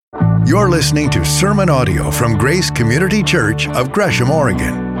You're listening to sermon audio from Grace Community Church of Gresham,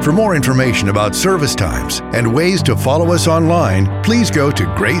 Oregon. For more information about service times and ways to follow us online, please go to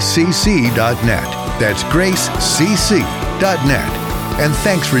gracecc.net. That's gracecc.net. And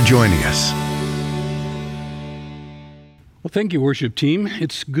thanks for joining us. Well, thank you, worship team.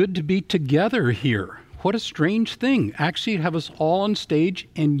 It's good to be together here. What a strange thing. Actually, have us all on stage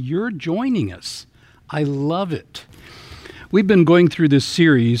and you're joining us. I love it. We've been going through this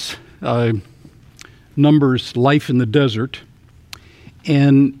series, Numbers, Life in the Desert.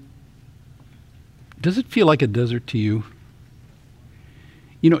 And does it feel like a desert to you?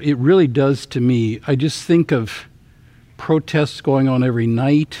 You know, it really does to me. I just think of protests going on every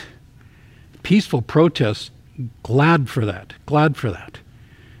night, peaceful protests, glad for that.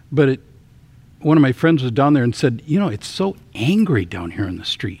 But one of my friends was down there and said, you know, it's so angry down here in the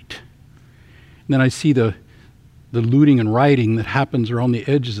street. And then I see the looting and rioting that happens around the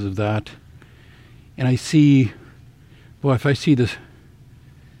edges of that. And I see, well, if I see the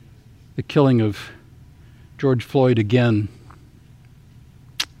killing of George Floyd again,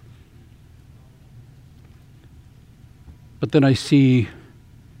 but then I see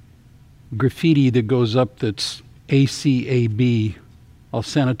graffiti that goes up that's ACAB, I'll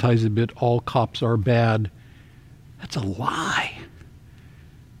sanitize a bit, all cops are bad. That's a lie.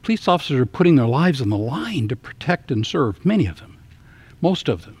 Police officers are putting their lives on the line to protect and serve, many of them, most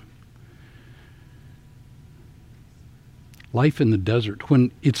of them. Life in the desert,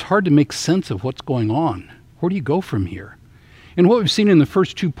 when it's hard to make sense of what's going on. Where do you go from here? And what we've seen in the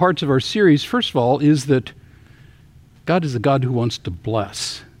first two parts of our series, first of all, is that God is a God who wants to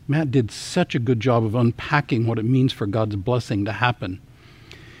bless. Matt did such a good job of unpacking what it means for God's blessing to happen.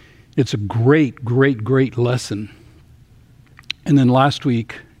 It's a great, great, great lesson. And then last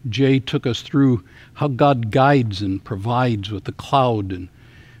week, Jay took us through how God guides and provides with the cloud and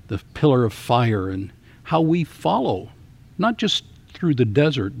the pillar of fire and how we follow, not just through the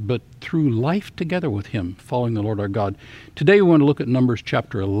desert, but through life together with Him, following the Lord our God. Today we want to look at Numbers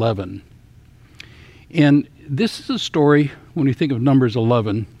chapter 11. And this is a story, when we think of Numbers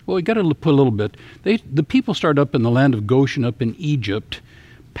 11, well, we got to put a little bit. The people start up in the land of Goshen up in Egypt,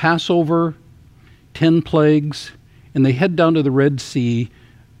 Passover, 10 plagues, and they head down to the Red Sea,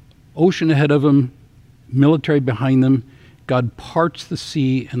 ocean ahead of them, military behind them. God parts the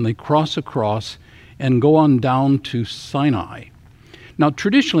sea and they cross across and go on down to Sinai. Now,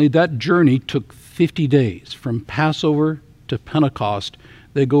 traditionally, that journey took 50 days. From Passover to Pentecost,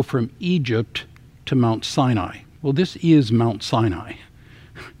 they go from Egypt to Mount Sinai. Well, this is Mount Sinai.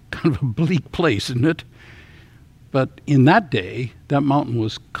 Kind of a bleak place, isn't it? But in that day, that mountain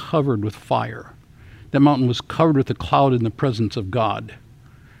was covered with fire. That mountain was covered with a cloud in the presence of God.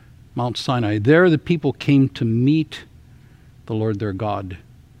 Mount Sinai. There the people came to meet the Lord their God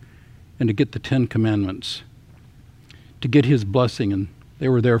and to get the 10 Commandments, to get His blessing. And they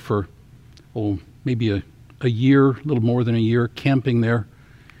were there for, maybe a year, a little more than a year, camping there.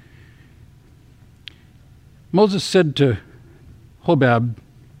 Moses said to Hobab,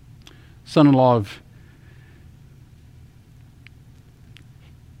 son-in-law of,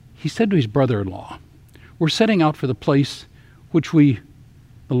 he said to his brother-in-law, we're setting out for the place which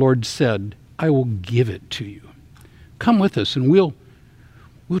the Lord said, I will give it to you. Come with us and we'll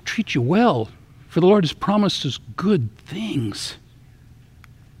treat you well, for the Lord has promised us good things.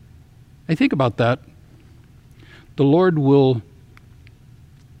 I think about that. The Lord will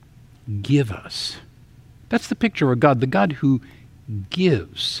give us. That's the picture of God, the God who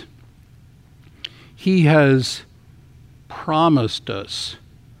gives. He has promised us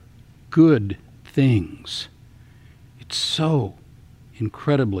good things. It's so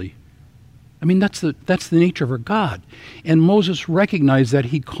incredibly, that's the nature of our God. And Moses recognized that.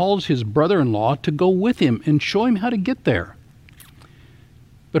 He calls his brother-in-law to go with him and show him how to get there.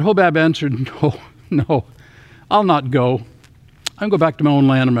 But Hobab answered, no, I'll not go. I'll go back to my own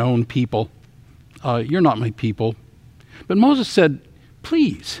land and my own people. You're not my people. But Moses said,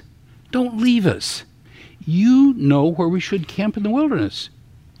 please, don't leave us. You know where we should camp in the wilderness.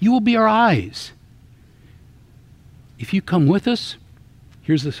 You will be our eyes. If you come with us,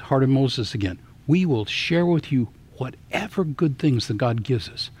 here's the heart of Moses again. We will share with you whatever good things that God gives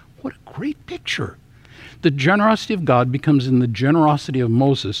us. What a great picture. The generosity of God becomes in the generosity of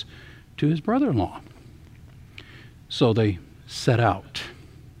Moses to his brother-in-law. So they set out.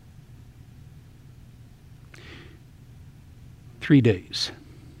 3 days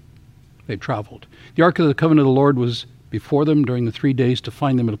they traveled. The Ark of the Covenant of the Lord was before them during the 3 days to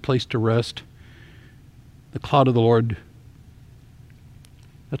find them at a place to rest. The cloud of the Lord,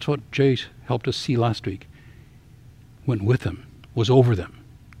 that's what Jay helped us see last week, went with them, was over them.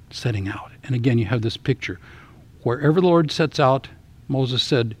 setting out. And again, you have this picture. Wherever the Lord sets out, Moses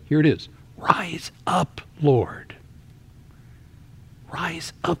said, here it is, rise up, Lord.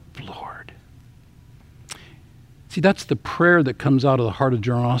 Rise up, Lord. See, that's the prayer that comes out of the heart of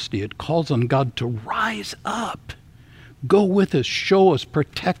generosity. It calls on God to rise up. Go with us, show us,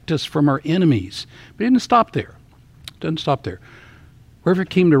 protect us from our enemies. But it didn't stop there. It doesn't stop there. Wherever it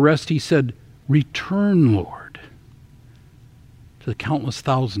came to rest, he said, return, Lord, to the countless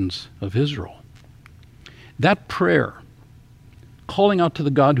thousands of Israel. That prayer, calling out to the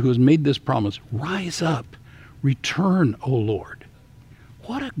God who has made this promise, rise up, return, O Lord.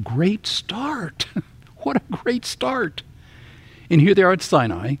 What a great start. What a great start. And here they are at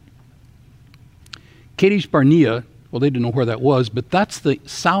Sinai. Kadesh Barnea, well, they didn't know where that was, but that's the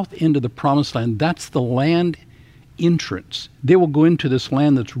south end of the promised land. That's the land entrance. They will go into this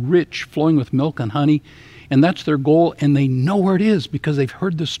land that's rich, flowing with milk and honey, and that's their goal, and they know where it is because they've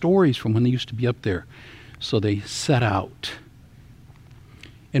heard the stories from when they used to be up there. So they set out.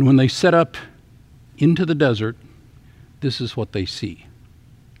 And when they set up into the desert, this is what they see.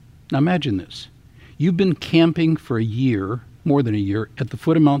 Now imagine this. You've been camping for a year, more than a year, at the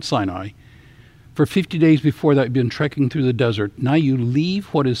foot of Mount Sinai. For 50 days before that, you've been trekking through the desert. Now you leave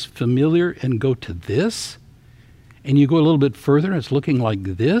what is familiar and go to this, and you go a little bit further, and it's looking like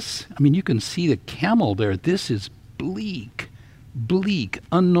this. I mean, you can see the camel there. This is bleak,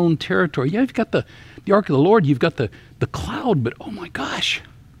 unknown territory. Yeah, you've got the Ark of the Lord, you've got the cloud, but oh my gosh.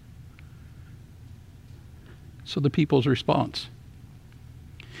 So the people's response.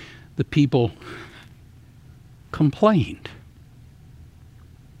 The people complained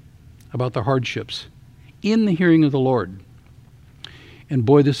about the hardships in the hearing of the Lord. And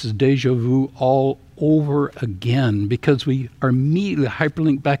boy, this is deja vu all over again, because we are immediately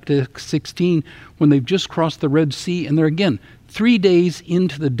hyperlinked back to 16 when they've just crossed the Red Sea, and they're again 3 days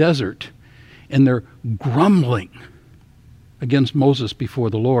into the desert, and they're grumbling against Moses before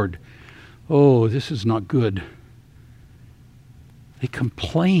the Lord. Oh, this is not good. They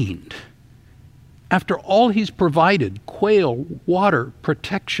complained. After all he's provided, quail, water,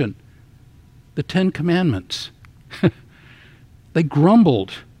 protection, the 10 Commandments, they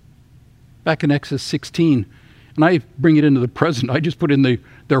grumbled back in Exodus 16. And I bring it into the present. I just put in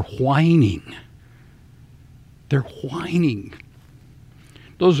they're whining. They're whining.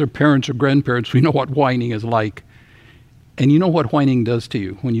 Those are parents or grandparents. We know what whining is like. And you know what whining does to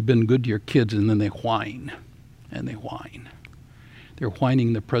you when you've been good to your kids and then they whine and they whine. They're whining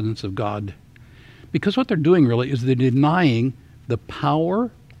in the presence of God. Because what they're doing really is they're denying the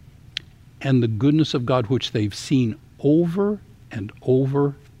power and the goodness of God, which they've seen over and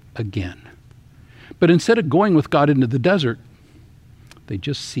over again. But instead of going with God into the desert, they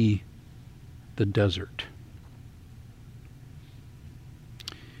just see the desert.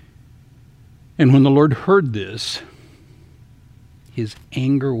 And when the Lord heard this, his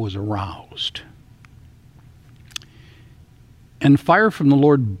anger was aroused. And fire from the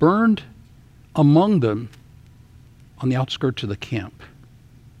Lord burned among them on the outskirts of the camp.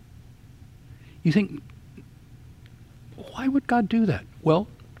 You think, why would God do that? Well,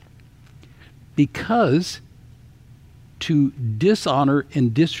 because to dishonor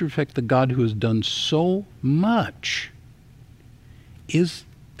and disrespect the God who has done so much is,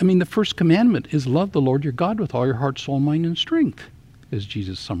 the first commandment is love the Lord your God with all your heart, soul, mind, and strength, as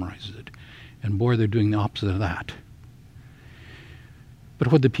Jesus summarizes it. And boy, they're doing the opposite of that.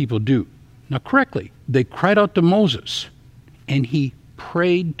 But what did people do? Now, correctly, they cried out to Moses, and he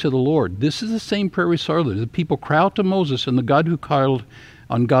prayed to the Lord. This is the same prayer we saw earlier. The people cry out to Moses, and the God who called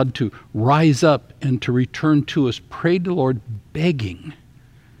on God to rise up and to return to us prayed to the Lord, begging.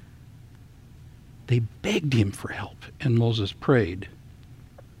 They begged him for help, and Moses prayed,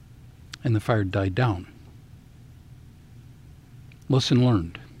 and the fire died down. Lesson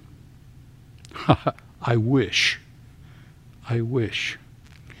learned. I wish.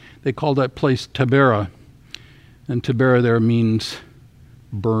 They call that place Taberah, and Taberah there means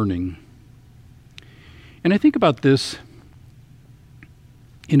burning. And I think about this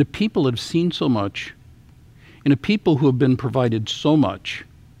in a people that have seen so much, in a people who have been provided so much,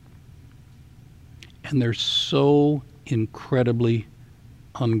 and they're so incredibly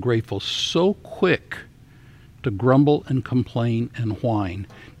ungrateful, so quick to grumble and complain and whine.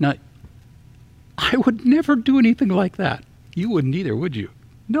 Now, I would never do anything like that. You wouldn't either, would you?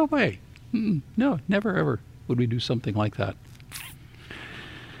 No way. No, never ever would we do something like that.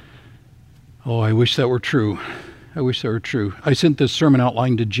 Oh, I wish that were true. I sent this sermon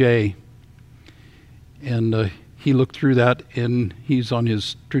outline to Jay, and he looked through that, and he's on his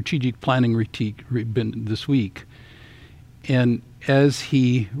strategic planning retreat this week. And as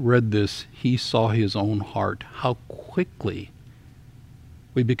he read this, he saw his own heart, how quickly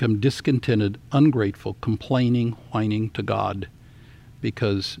we become discontented, ungrateful, complaining, whining to God,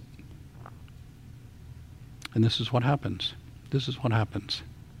 because, and this is what happens. This is what happens.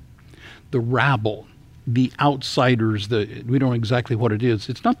 The rabble, the outsiders, we don't know exactly what it is.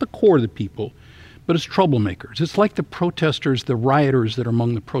 It's not the core of the people, but it's troublemakers. It's like the protesters, the rioters that are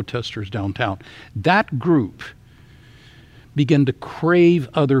among the protesters downtown. That group began to crave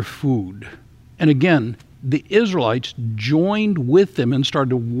other food. And again, the Israelites joined with them and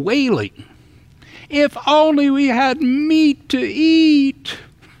started wailing, "If only we had meat to eat."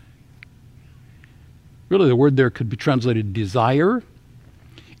 Really, the word there could be translated desire,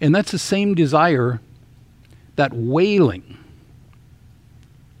 and that's the same desire, that wailing.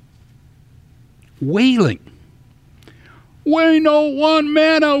 Wailing. "We don't want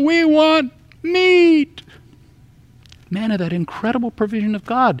manna, we want meat." Manna, that incredible provision of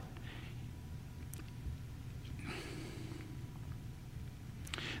God.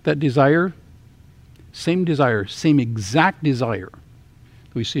 That desire, same exact desire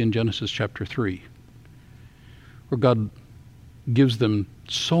that we see in Genesis chapter 3, where God gives them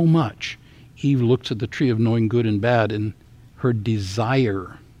so much. Eve looks at the tree of knowing good and bad, and her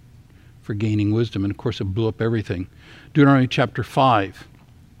desire for gaining wisdom, and of course it blew up everything. Deuteronomy chapter 5,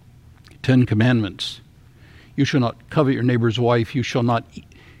 10 Commandments. You shall not covet your neighbor's wife. You shall not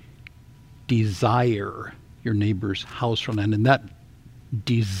desire your neighbor's house or land. And that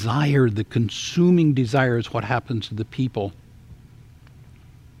desire, the consuming desire, is what happens to the people.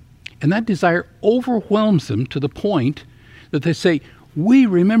 And that desire overwhelms them to the point that they say, "We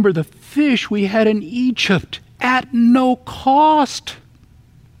remember the fish we had in Egypt at no cost.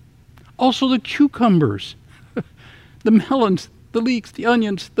 Also the cucumbers, the melons, the leeks, the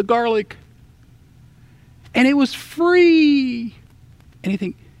onions, the garlic. And it was free." And you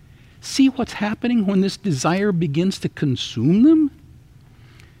think, see what's happening when this desire begins to consume them?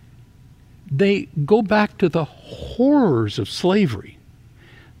 They go back to the horrors of slavery,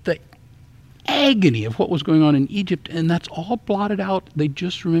 the agony of what was going on in Egypt, and that's all blotted out. They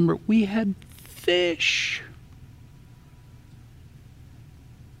just remember, we had fish.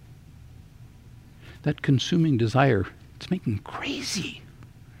 That consuming desire, it's making them crazy.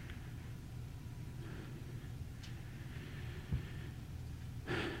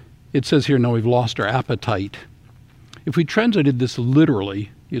 It says here, "Now we've lost our appetite." If we translated this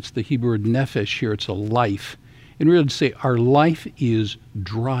literally, it's the Hebrew word nephesh here, it's a life. And we would say our life is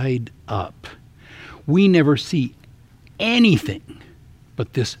dried up. We never see anything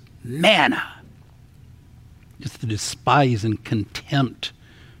but this manna. It's the despise and contempt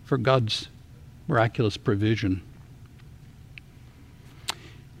for God's miraculous provision.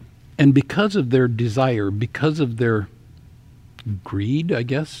 And because of their desire, because of their greed, I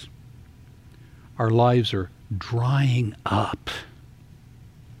guess, our lives are drying up.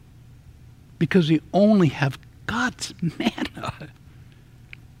 Because we only have God's manna.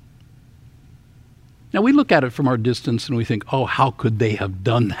 Now we look at it from our distance and we think, oh, how could they have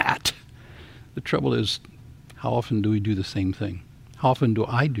done that? The trouble is, how often do we do the same thing? How often do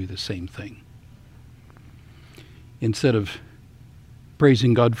I do the same thing? Instead of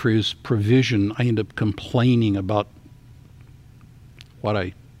praising God for his provision, I end up complaining about what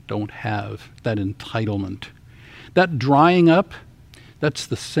I don't have, that entitlement. That drying up, that's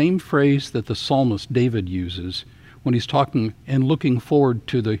the same phrase that the psalmist David uses when he's talking and looking forward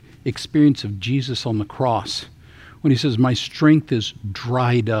to the experience of Jesus on the cross. When he says, "My strength is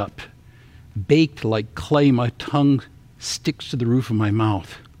dried up, baked like clay, my tongue sticks to the roof of my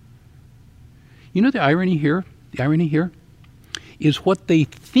mouth." You know the irony here? The irony here is what they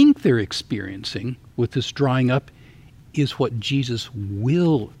think they're experiencing with this drying up is what Jesus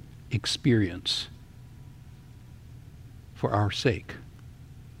will experience for our sake.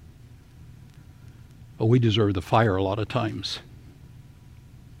 Oh, we deserve the fire a lot of times.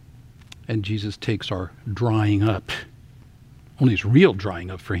 And Jesus takes our drying up. Only it's real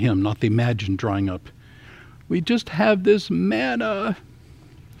drying up for him, not the imagined drying up. We just have this manna.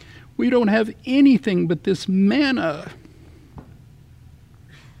 We don't have anything but this manna.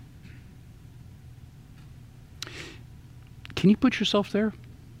 Can you put yourself there?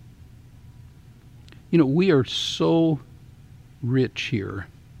 You know, we are so rich here.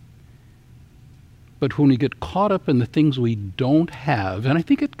 But when we get caught up in the things we don't have, and I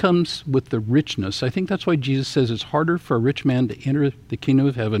think it comes with the richness. I think that's why Jesus says it's harder for a rich man to enter the kingdom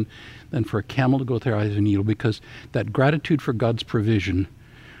of heaven than for a camel to go with their eyes a needle, because that gratitude for God's provision,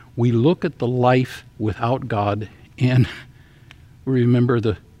 we look at the life without God and remember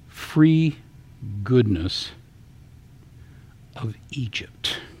the free goodness of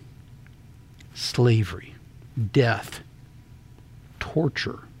Egypt. Slavery, death,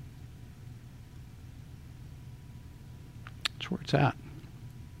 torture. That's where it's at.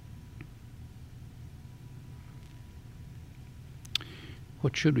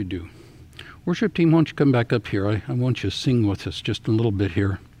 What should we do? Worship team, why don't you come back up here? I want you to sing with us just a little bit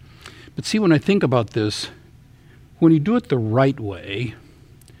here. But see, when I think about this, when you do it the right way,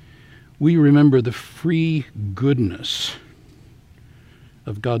 we remember the free goodness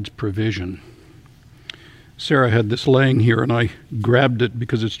of God's provision. Sarah had this laying here, and I grabbed it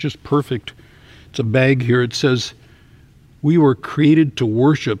because it's just perfect. It's a bag here. It says, we were created to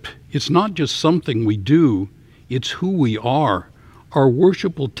worship. It's not just something we do, it's who we are. Our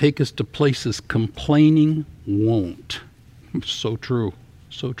worship will take us to places complaining won't. So true,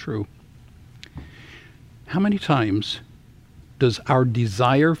 so true. How many times does our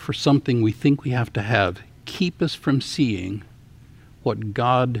desire for something we think we have to have keep us from seeing what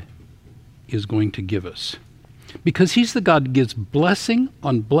God is going to give us? Because He's the God that gives blessing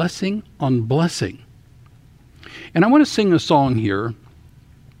on blessing on blessing. And I want to sing a song here.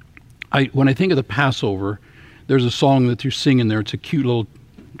 When I think of the Passover, there's a song that you're singing there. It's a cute little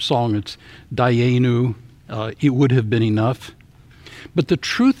song. It's Dayenu. It would have been enough. But the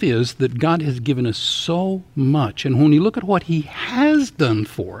truth is that God has given us so much. And when you look at what He has done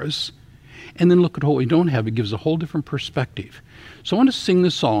for us, and then look at what we don't have, it gives a whole different perspective. So I want to sing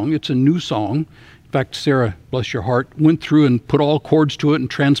this song. It's a new song. In fact, Sarah, bless your heart, went through and put all chords to it and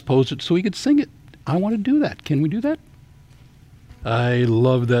transposed it so we could sing it. I want to do that. Can we do that? I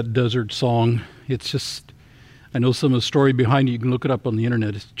love that desert song. It's just, I know some of the story behind it. You can look it up on the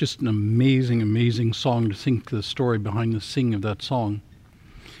internet. It's just an amazing, amazing song to think the story behind the singing of that song.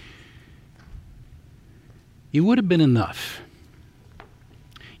 It would have been enough.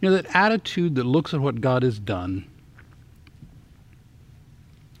 You know, that attitude that looks at what God has done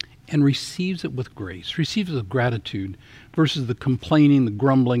and receives it with grace, receives it with gratitude, versus the complaining, the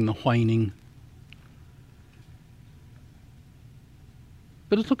grumbling, the whining.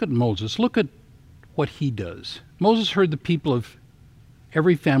 But let's look at Moses. Look at what he does. Moses heard the people of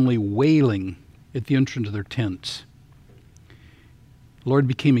every family wailing at the entrance of their tents. The Lord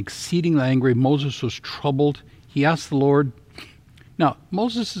became exceedingly angry. Moses was troubled. He asked the Lord. Now,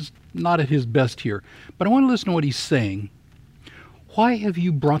 Moses is not at his best here, but I want to listen to what he's saying. Why have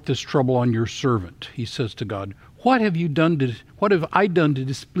you brought this trouble on your servant? He says to God. What have I done to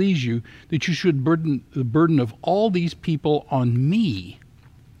displease you that you should burden the burden of all these people on me?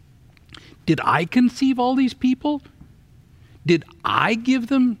 Did I conceive all these people? Did I give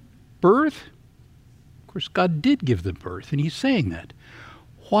them birth? Of course, God did give them birth, and He's saying that.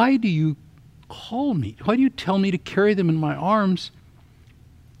 Why do you call me? Why do you tell me to carry them in my arms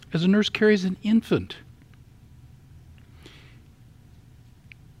as a nurse carries an infant?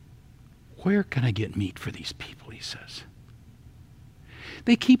 Where can I get meat for these people, He says.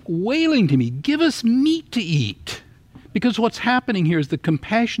 They keep wailing to me, give us meat to eat. Because what's happening here is the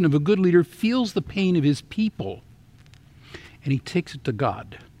compassion of a good leader feels the pain of his people, and he takes it to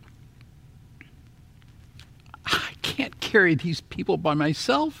God. I can't carry these people by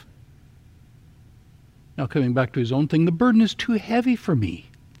myself. Now coming back to his own thing, the burden is too heavy for me.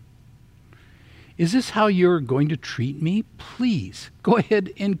 Is this how you're going to treat me? Please, go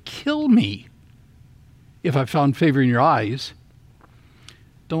ahead and kill me. If I found favor in your eyes,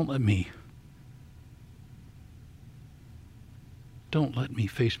 don't let me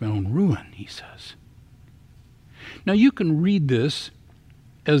face my own ruin, he says. Now you can read this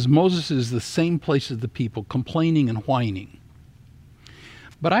as Moses is the same place as the people, complaining and whining.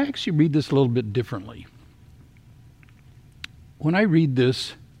 But I actually read this a little bit differently. When I read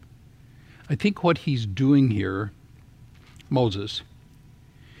this, I think what he's doing here, Moses,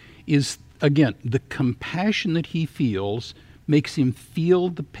 is, again, the compassion that he feels makes him feel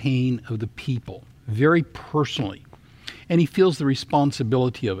the pain of the people very personally. And he feels the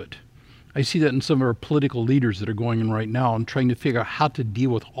responsibility of it. I see that in some of our political leaders that are going in right now and trying to figure out how to deal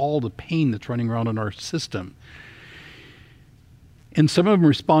with all the pain that's running around in our system. And some of them are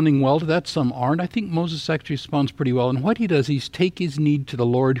responding well to that, some aren't. I think Moses actually responds pretty well. And what he does, he's take his need to the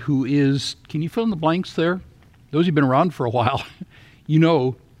Lord who is, can you fill in the blanks there? Those who've been around for a while, you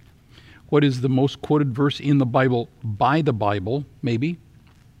know what is the most quoted verse in the Bible, by the Bible, maybe.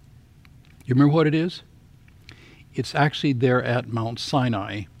 You remember what it is? It's actually there at Mount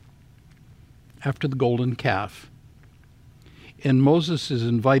Sinai, after the golden calf. And Moses is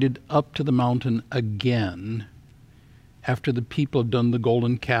invited up to the mountain again after the people have done the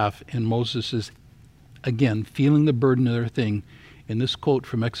golden calf, and Moses is, again, feeling the burden of their thing. In this quote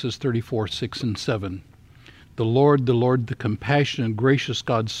from Exodus 34, 6 and 7, The Lord, the compassionate and gracious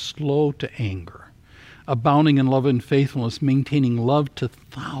God, slow to anger, abounding in love and faithfulness, maintaining love to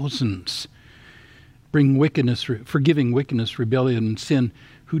thousands, forgiving wickedness, rebellion, and sin,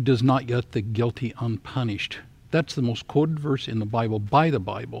 who does not yet the guilty unpunished. That's the most quoted verse in the Bible, by the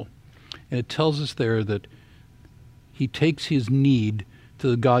Bible. And it tells us there that he takes his need to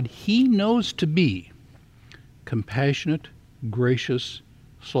the God he knows to be compassionate, gracious,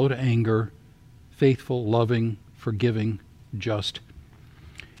 slow to anger, faithful, loving, forgiving, just.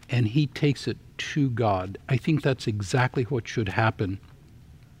 And he takes it to God. I think that's exactly what should happen.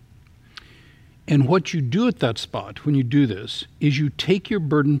 And what you do at that spot when you do this is you take your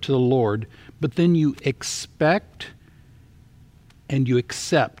burden to the Lord, but then you expect and you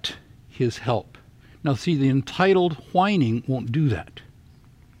accept his help. Now see, the entitled whining won't do that,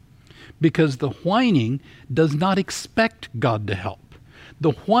 because the whining does not expect God to help.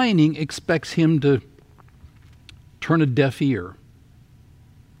 The whining expects him to turn a deaf ear.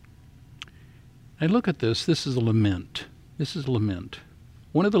 I look at this. This is a lament. This is a lament.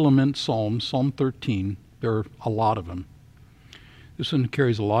 One of the lament psalms, Psalm 13, there are a lot of them. This one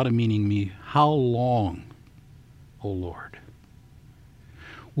carries a lot of meaning to me. How long, O Lord?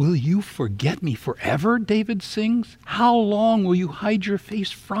 Will you forget me forever? David sings. How long will you hide your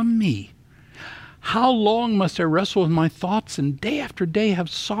face from me? How long must I wrestle with my thoughts and day after day have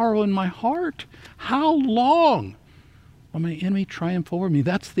sorrow in my heart? How long will my enemy triumph over me?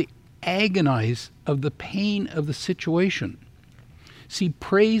 That's the agonize of the pain of the situation. See,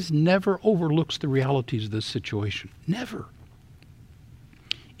 praise never overlooks the realities of this situation. Never.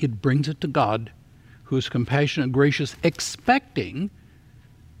 It brings it to God, who is compassionate and gracious, expecting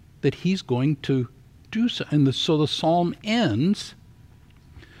that he's going to do so. And so the psalm ends,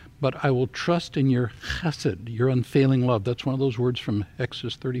 but I will trust in your chesed, your unfailing love. That's one of those words from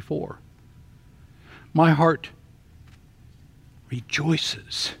Exodus 34. My heart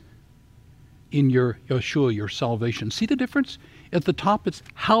rejoices in your Yeshua, your salvation. See the difference? At the top it's,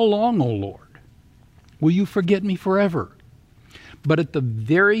 how long, O Lord? Will you forget me forever? But at the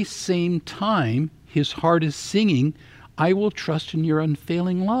very same time, his heart is singing, I will trust in your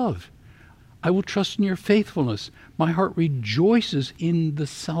unfailing love. I will trust in your faithfulness. My heart rejoices in the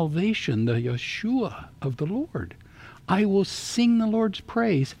salvation, the Yeshua of the Lord. I will sing the Lord's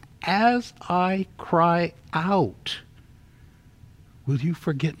praise as I cry out. Will you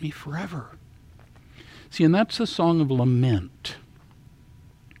forget me forever? See, and that's a song of lament.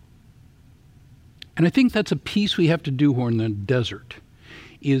 And I think that's a piece we have to do when we're in the desert,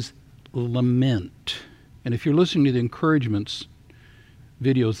 is lament. And if you're listening to the encouragements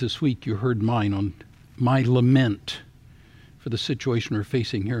videos this week, you heard mine on my lament for the situation we're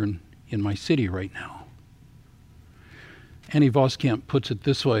facing here in my city right now. Annie Voskamp puts it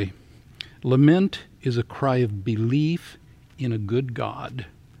this way: lament is a cry of belief in a good God,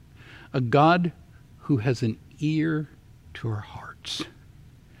 a God who has an ear to our hearts,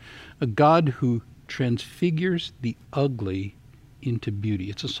 a God who transfigures the ugly into beauty.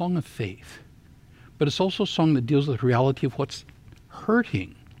 It's a song of faith, but it's also a song that deals with the reality of what's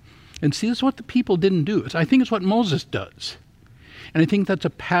hurting. And see, this is what the people didn't do. I think it's what Moses does. And I think that's a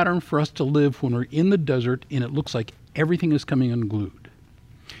pattern for us to live when we're in the desert and it looks like everything is coming unglued.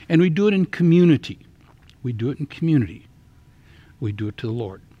 And we do it in community. We do it in community. We do it to the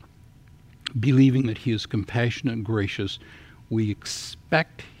Lord, believing that he is compassionate and gracious. We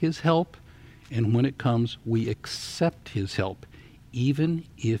expect his help, and when it comes, we accept his help, even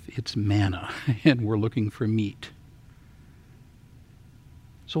if it's manna and we're looking for meat.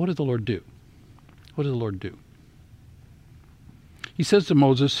 So what did the Lord do? What did the Lord do? He says to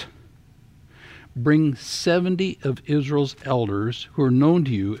Moses, bring 70 of Israel's elders who are known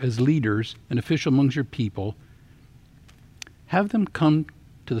to you as leaders and official amongst your people. Have them come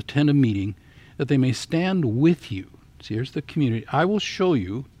to the tent of meeting, that they may stand with you. See, here's the community. I will show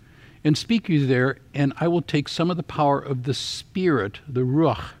you and speak you there, and I will take some of the power of the Spirit, the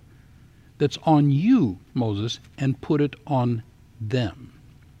Ruach, that's on you, Moses, and put it on them.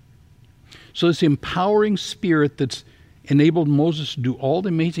 So this empowering Spirit that's enabled Moses to do all the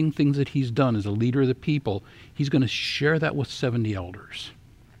amazing things that he's done as a leader of the people, he's going to share that with 70 elders.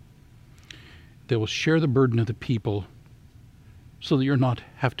 They will share the burden of the people so that you're not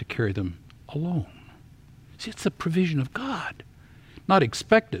have to carry them alone. See, it's the provision of God. Not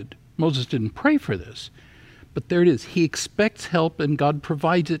expected. Moses didn't pray for this. But there it is. He expects help and God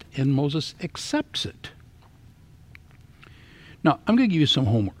provides it and Moses accepts it. Now, I'm going to give you some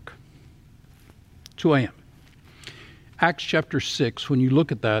homework. That's who I am. Acts chapter 6, when you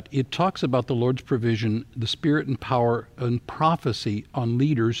look at that, it talks about the Lord's provision, the Spirit and power and prophecy on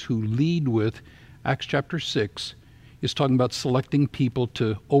leaders who lead with Acts chapter 6 is talking about selecting people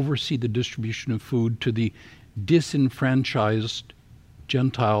to oversee the distribution of food to the disenfranchised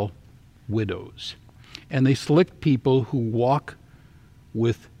Gentile widows. And they select people who walk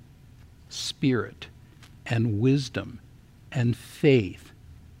with spirit and wisdom and faith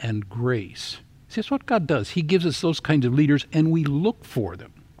and grace. See, that's what God does. He gives us those kinds of leaders, and we look for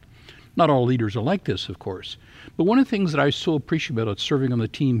them. Not all leaders are like this, of course. But one of the things that I so appreciate about serving on the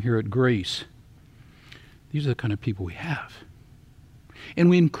team here at Grace, these are the kind of people we have. And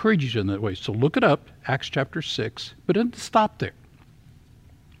we encourage each other in that way. So look it up, Acts chapter 6, but it doesn't stop there.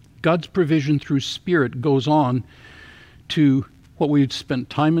 God's provision through Spirit goes on to what we've spent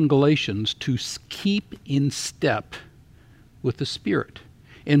time in Galatians, to keep in step with the Spirit.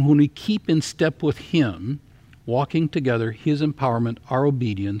 And when we keep in step with Him, walking together, His empowerment, our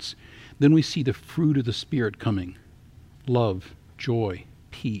obedience, then we see the fruit of the Spirit coming. Love, joy,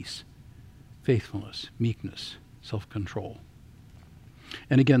 peace, faithfulness, meekness, self-control.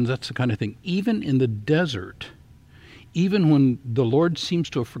 And again, that's the kind of thing. Even in the desert, even when the Lord seems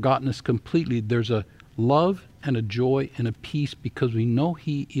to have forgotten us completely, there's a love and a joy and a peace because we know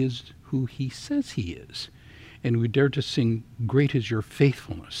He is who He says He is. And we dare to sing, "Great is your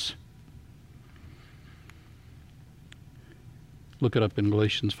faithfulness." Look it up in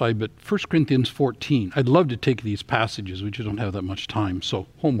Galatians 5, but 1 Corinthians 14. I'd love to take these passages. We just don't have that much time. So,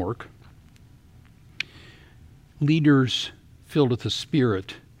 homework. Leaders filled with the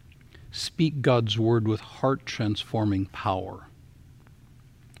Spirit speak God's word with heart-transforming power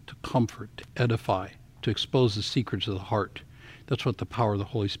to comfort, to edify, to expose the secrets of the heart. That's what the power of the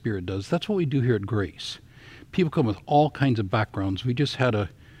Holy Spirit does. That's what we do here at Grace. People come with all kinds of backgrounds. We just had a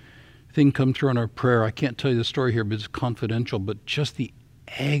thing come through on our prayer. I can't tell you the story here, but it's confidential, but just the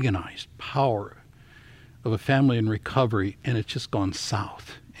agonized power of a family in recovery, and it's just gone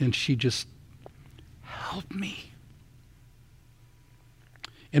south. And she just, help me.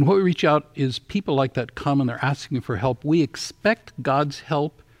 And what we reach out is people like that come and they're asking for help. We expect God's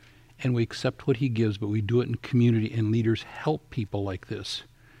help and we accept what He gives, but we do it in community, and leaders help people like this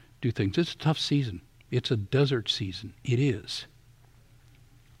do things. It's a tough season. It's a desert season. It is.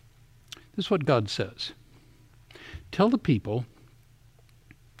 This is what God says. Tell the people,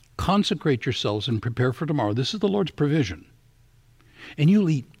 consecrate yourselves and prepare for tomorrow. This is the Lord's provision. And you'll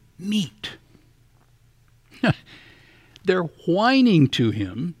eat meat. They're whining to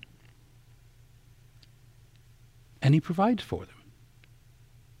Him, and He provides for them.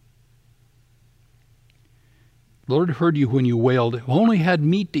 The Lord heard you when you wailed, "We only had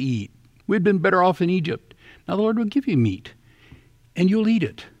meat to eat. We'd been better off in Egypt." Now the Lord will give you meat, and you'll eat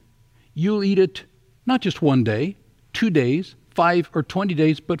it. You'll eat it not just one day, 2 days, 5 or 20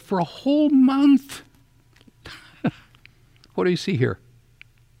 days, but for a whole month. What do you see here?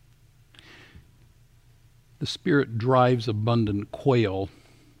 The Spirit drives abundant quail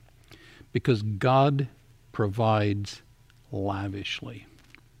because God provides lavishly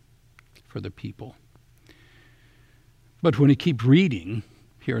for the people. But when you keep reading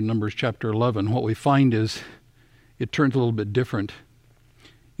here in Numbers chapter 11, what we find is it turns a little bit different.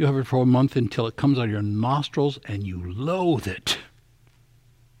 You have it for a month until it comes out of your nostrils and you loathe it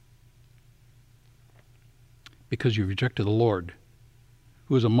because you rejected the Lord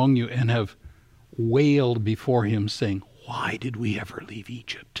who is among you and have wailed before Him, saying, "Why did we ever leave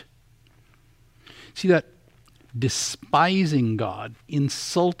Egypt?" See, that despising God,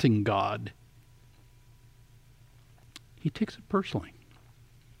 insulting God, He takes it personally.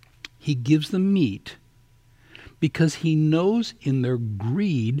 He gives them meat because He knows in their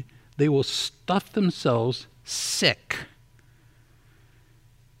greed they will stuff themselves sick.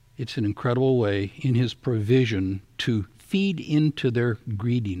 It's an incredible way in His provision to feed into their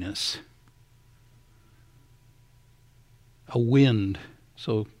greediness. A wind.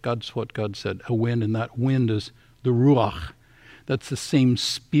 So that's what God said, a wind, and that wind is the Ruach. That's the same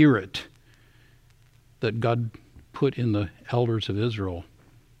Spirit that God put in the elders of Israel.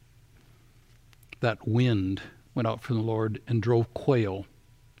 That wind went out from the Lord and drove quail,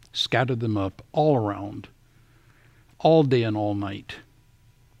 scattered them up all around, all day and all night.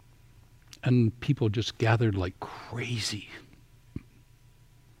 And people just gathered like crazy.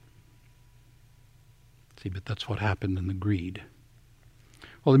 See, but that's what happened in the greed.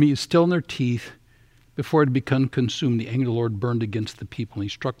 While the meat is still in their teeth, before it had become consumed, the anger of the Lord burned against the people, and He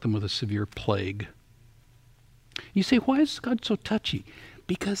struck them with a severe plague. You say, why is God so touchy?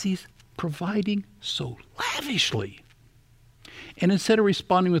 Because He's providing so lavishly. And instead of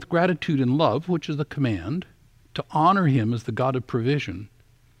responding with gratitude and love, which is the command, to honor Him as the God of provision,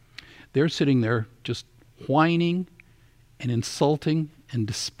 they're sitting there just whining and insulting and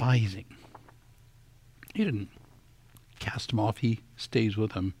despising. He didn't cast him off. He stays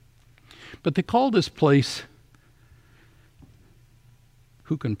with him. But they call this place,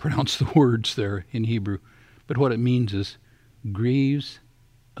 who can pronounce the words there in Hebrew? But what it means is graves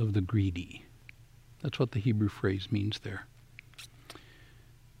of the greedy. That's what the Hebrew phrase means there.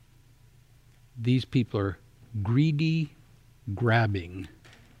 These people are greedy, grabbing,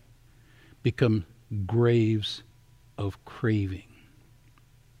 become graves of craving.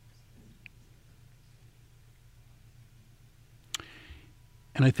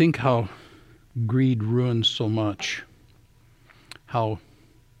 And I think how greed ruins so much, how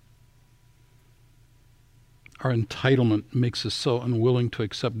our entitlement makes us so unwilling to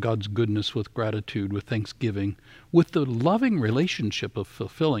accept God's goodness with gratitude, with thanksgiving, with the loving relationship of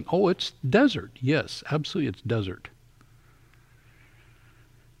fulfilling. Oh, it's desert. Yes, absolutely, it's desert.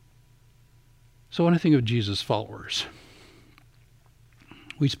 So when I think of Jesus' followers,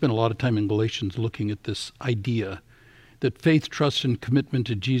 we spent a lot of time in Galatians looking at this idea that faith, trust, and commitment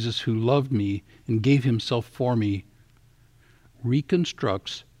to Jesus, who loved me and gave himself for me,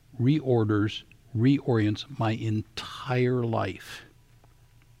 reconstructs, reorders, reorients my entire life.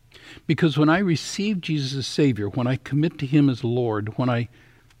 Because when I receive Jesus as Savior, when I commit to him as Lord, when I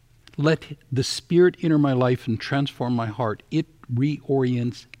let the Spirit enter my life and transform my heart, it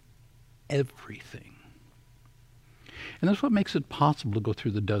reorients everything. And that's what makes it possible to go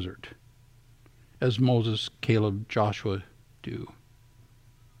through the desert, as Moses, Caleb, Joshua do,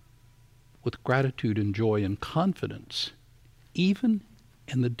 with gratitude and joy and confidence, even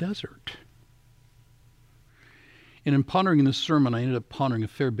in the desert. And in pondering this sermon, I ended up pondering a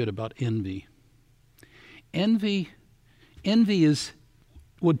fair bit about envy. Envy is,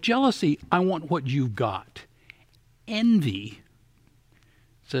 well, jealousy, I want what you've got. Envy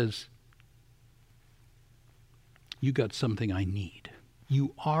says, you got something I need.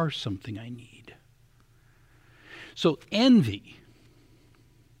 You are something I need. So envy,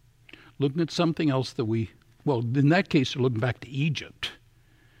 looking at something else that well, in that case, they're looking back to Egypt.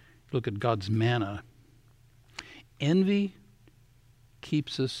 Look at God's manna. Envy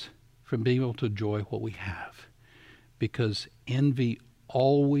keeps us from being able to enjoy what we have, because envy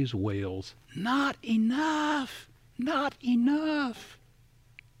always wails, not enough, not enough.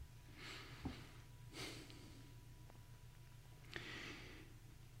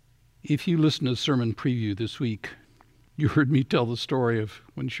 If you listen to the sermon preview this week, you heard me tell the story of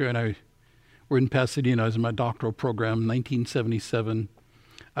when Sherry and I were in Pasadena. I was in my doctoral program in 1977.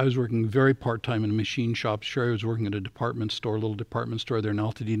 I was working very part-time in a machine shop. Sherry was working at a department store, a little department store there in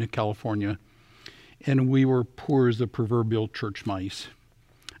Altadena, California. And we were poor as the proverbial church mice.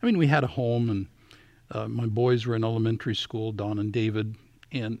 I mean, we had a home, and my boys were in elementary school, Don and David,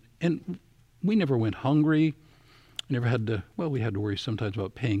 and we never went hungry. We never had to, well, we had to worry sometimes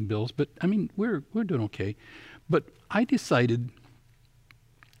about paying bills, but I mean, we're doing okay. But I decided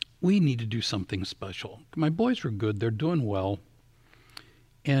we need to do something special. My boys were good, they're doing well.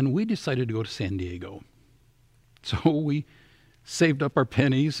 And we decided to go to San Diego. So we saved up our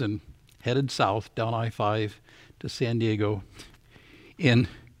pennies and headed south down I-5 to San Diego. And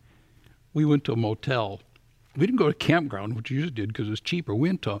we went to a motel. We didn't go to a campground, which we usually did because it was cheaper. We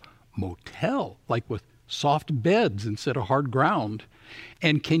went to a motel, like with soft beds instead of hard ground.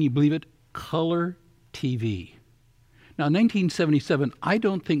 And can you believe it? Color TV. Now, in 1977, I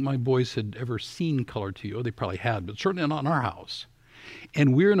don't think my boys had ever seen color TV. Oh, they probably had, but certainly not in our house.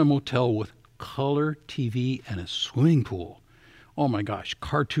 And we're in a motel with color TV and a swimming pool. Oh my gosh,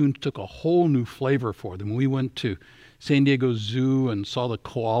 cartoons took a whole new flavor for them. We went to San Diego Zoo and saw the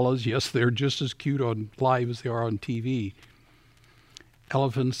koalas. Yes, they're just as cute on live as they are on TV.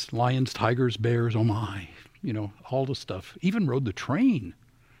 Elephants, lions, tigers, bears, oh my, all the stuff. Even rode the train.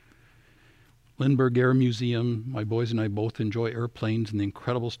 Lindbergh Air Museum. My boys and I both enjoy airplanes and the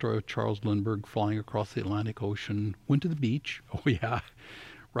incredible story of Charles Lindbergh flying across the Atlantic Ocean. Went to the beach. Oh yeah,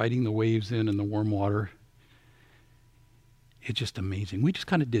 riding the waves in the warm water. It's just amazing. We just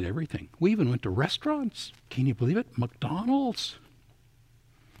kind of did everything. We even went to restaurants. Can you believe it? McDonald's.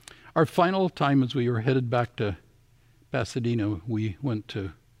 Our final time as we were headed back to Pasadena, we went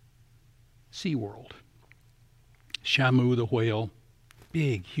to SeaWorld. Shamu the whale,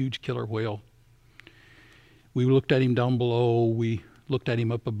 big, huge killer whale. We looked at him down below, we looked at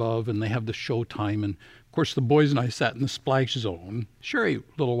him up above, and they have the show time. And of course, the boys and I sat in the splash zone. Sherry, a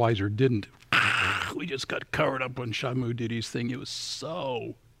little wiser, didn't. We just got covered up when Shamu did his thing. It was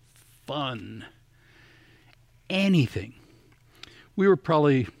so fun. Anything. We were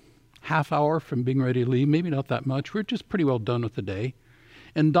probably half hour from being ready to leave, maybe not that much. We were just pretty well done with the day.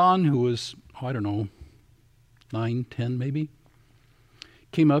 And Don, who was, 9, 10 maybe,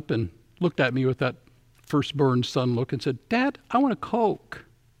 came up and looked at me with that firstborn son look and said, "Dad, I want a Coke."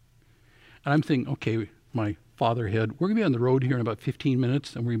 And I'm thinking, okay, my father had, we're going to be on the road here in about 15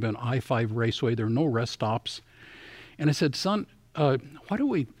 minutes, and we're going to be on I-5 Raceway. There are no rest stops. And I said, "Son, why don't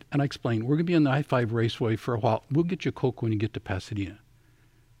we," and I explained, "we're going to be on the I-5 Raceway for a while. We'll get you a Coke when you get to Pasadena."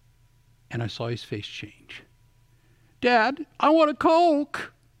 And I saw his face change. "Dad, I want a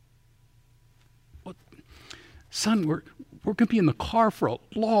Coke." "Well, son, we're going to be in the car for a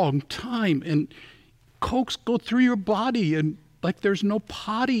long time, and Cokes go through your body, and like there's no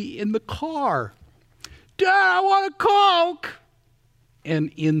potty in the car." "Dad, I want a Coke."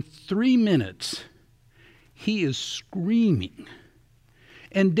 And in 3 minutes, he is screaming.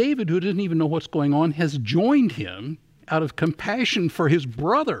 And David, who doesn't even know what's going on, has joined him out of compassion for his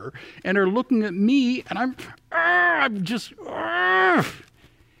brother, and are looking at me, and I'm just.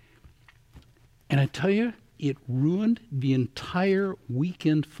 And I tell you, it ruined the entire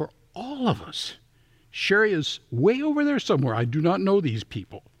weekend for all of us. Sherry is way over there somewhere. I do not know these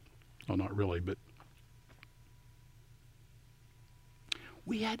people. Oh, not really, but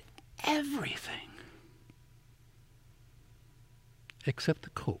we had everything except the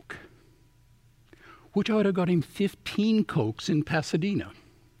Coke, which I would have got him 15 Cokes in Pasadena.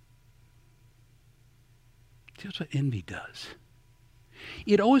 That's what envy does.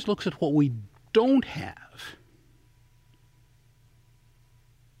 It always looks at what we don't have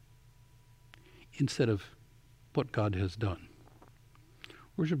instead of what God has done.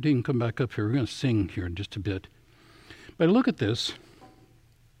 Worship team, come back up here. We're going to sing here in just a bit. But look at this.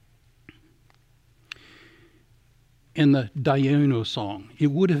 In the Dayenu song, it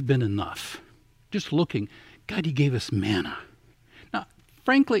would have been enough. Just looking, God, He gave us manna. Now,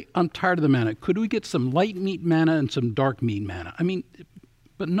 frankly, I'm tired of the manna. Could we get some light meat manna and some dark meat manna? I mean,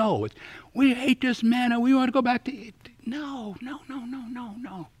 but no, we hate this manna. We want to go back to it. No.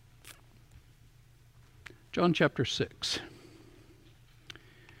 John chapter 6.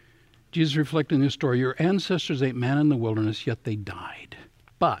 Jesus reflecting this story, "Your ancestors ate manna in the wilderness, yet they died.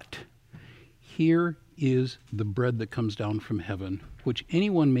 But here is the bread that comes down from heaven, which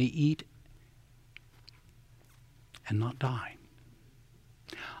anyone may eat and not die.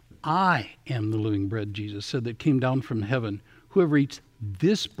 I am the living bread," Jesus said, "that came down from heaven. Whoever eats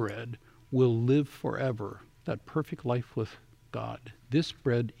this bread will live forever." That perfect life with God. "This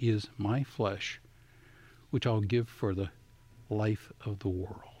bread is my flesh, which I'll give for the life of the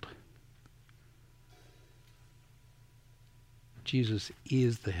world." Jesus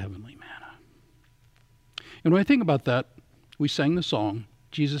is the heavenly manna. And when I think about that, we sang the song,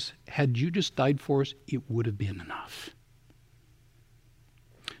 Jesus, had you just died for us, it would have been enough.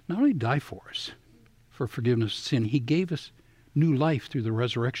 Not only die for us, for forgiveness of sin, He gave us new life through the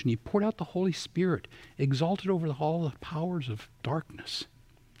resurrection. He poured out the Holy Spirit, exalted over all the powers of darkness.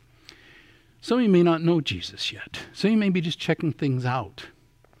 Some of you may not know Jesus yet. Some of you may be just checking things out.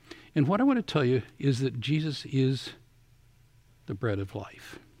 And what I want to tell you is that Jesus is the bread of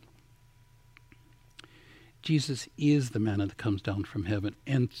life. Jesus is the manna that comes down from heaven.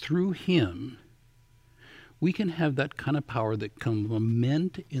 And through Him, we can have that kind of power that can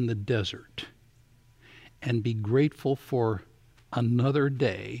lament in the desert and be grateful for another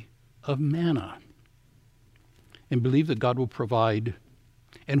day of manna and believe that God will provide.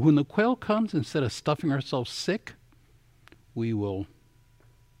 And when the quail comes, instead of stuffing ourselves sick, we will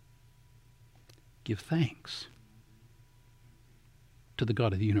give thanks to the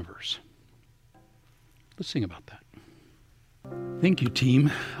God of the universe. Let's sing about that. Thank you,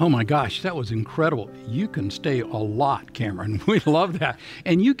 team. Oh my gosh, that was incredible. You can stay a lot, Cameron. We love that.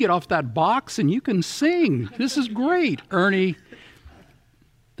 And you get off that box and you can sing. This is great. Ernie,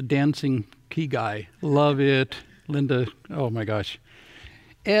 the dancing key guy, love it. Linda, oh my gosh.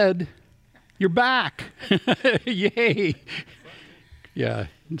 Ed, you're back. Yay. Yeah,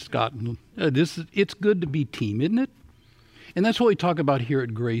 Scott, it's good to be team, isn't it? And that's what we talk about here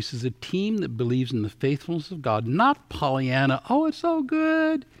at Grace, is a team that believes in the faithfulness of God, not Pollyanna, oh, it's so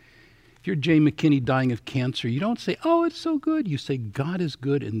good. If you're Jay McKinney dying of cancer, you don't say, oh, it's so good. You say, God is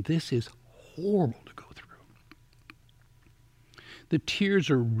good, and this is horrible to go through. The tears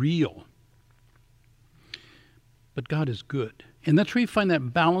are real, but God is good. And that's where you find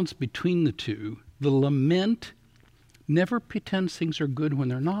that balance between the two. The lament never pretends things are good when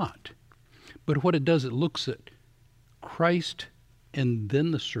they're not. But what it does, it looks at Christ and then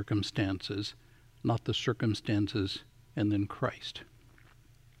the circumstances, not the circumstances and then Christ.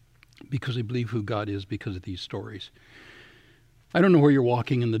 Because we believe who God is because of these stories. I don't know where you're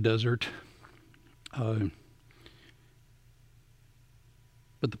walking in the desert. But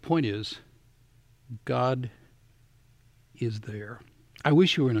the point is, God is there. I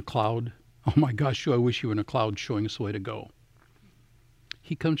wish you were in a cloud Oh my gosh, I wish you were in a cloud showing us the way to go.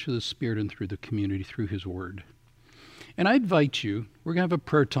 He comes through the Spirit and through the community, through His Word. And I invite you, we're going to have a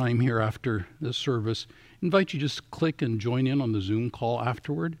prayer time here after the service. I invite you to just click and join in on the Zoom call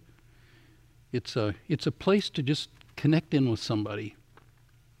afterward. It's a place to just connect in with somebody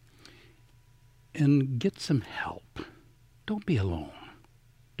and get some help. Don't be alone.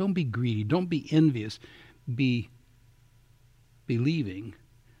 Don't be greedy. Don't be envious. Be believing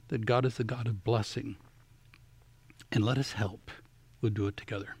that God is the God of blessing. And let us help. We'll do it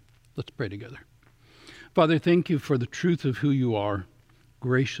together. Let's pray together. Father, thank you for the truth of who you are,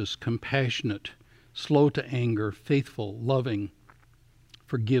 gracious, compassionate, slow to anger, faithful, loving,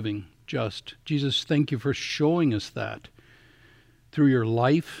 forgiving, just. Jesus, thank you for showing us that through your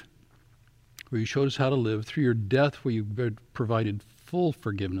life, where you showed us how to live, through your death, where you provided full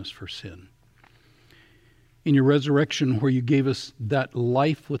forgiveness for sin. In your resurrection, where you gave us that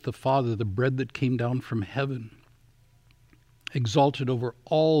life with the Father, the bread that came down from heaven, exalted over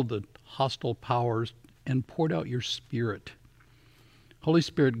all the hostile powers, and poured out your Spirit. Holy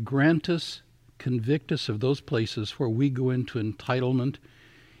Spirit, grant us, convict us of those places where we go into entitlement,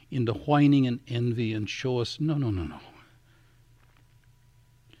 into whining and envy, and show us, no.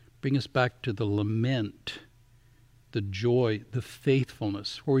 Bring us back to the lament, the joy, the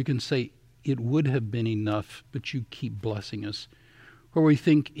faithfulness, where we can say, it would have been enough, but you keep blessing us. Where we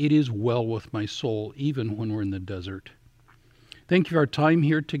think, it is well with my soul, even when we're in the desert. Thank you for our time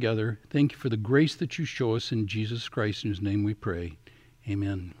here together. Thank you for the grace that you show us in Jesus Christ, in whose name we pray.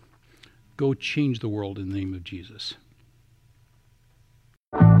 Amen. Go change the world in the name of Jesus.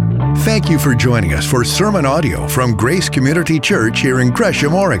 Thank you for joining us for sermon audio from Grace Community Church here in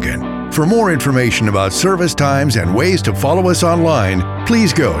Gresham, Oregon. For more information about service times and ways to follow us online,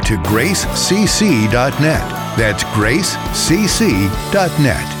 please go to gracecc.net. That's gracecc.net.